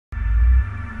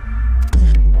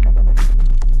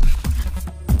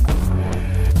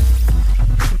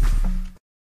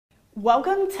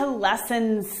Welcome to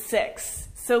lesson 6.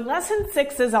 So lesson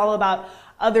 6 is all about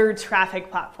other traffic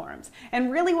platforms.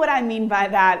 And really what I mean by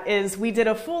that is we did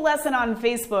a full lesson on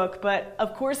Facebook, but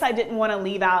of course I didn't want to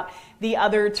leave out the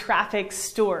other traffic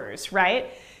stores,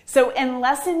 right? So in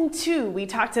lesson 2, we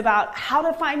talked about how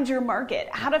to find your market,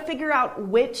 how to figure out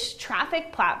which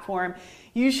traffic platform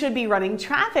you should be running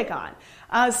traffic on.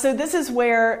 So this is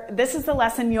the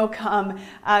lesson you'll come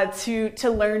to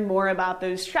learn more about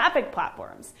those traffic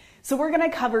platforms. So we're going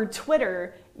to cover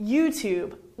Twitter,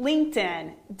 YouTube,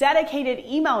 LinkedIn, dedicated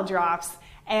email drops,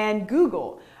 and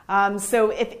Google.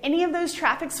 So if any of those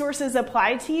traffic sources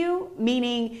apply to you,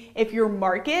 meaning if your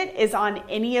market is on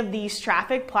any of these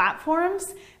traffic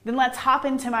platforms, then let's hop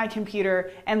into my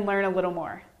computer and learn a little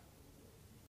more.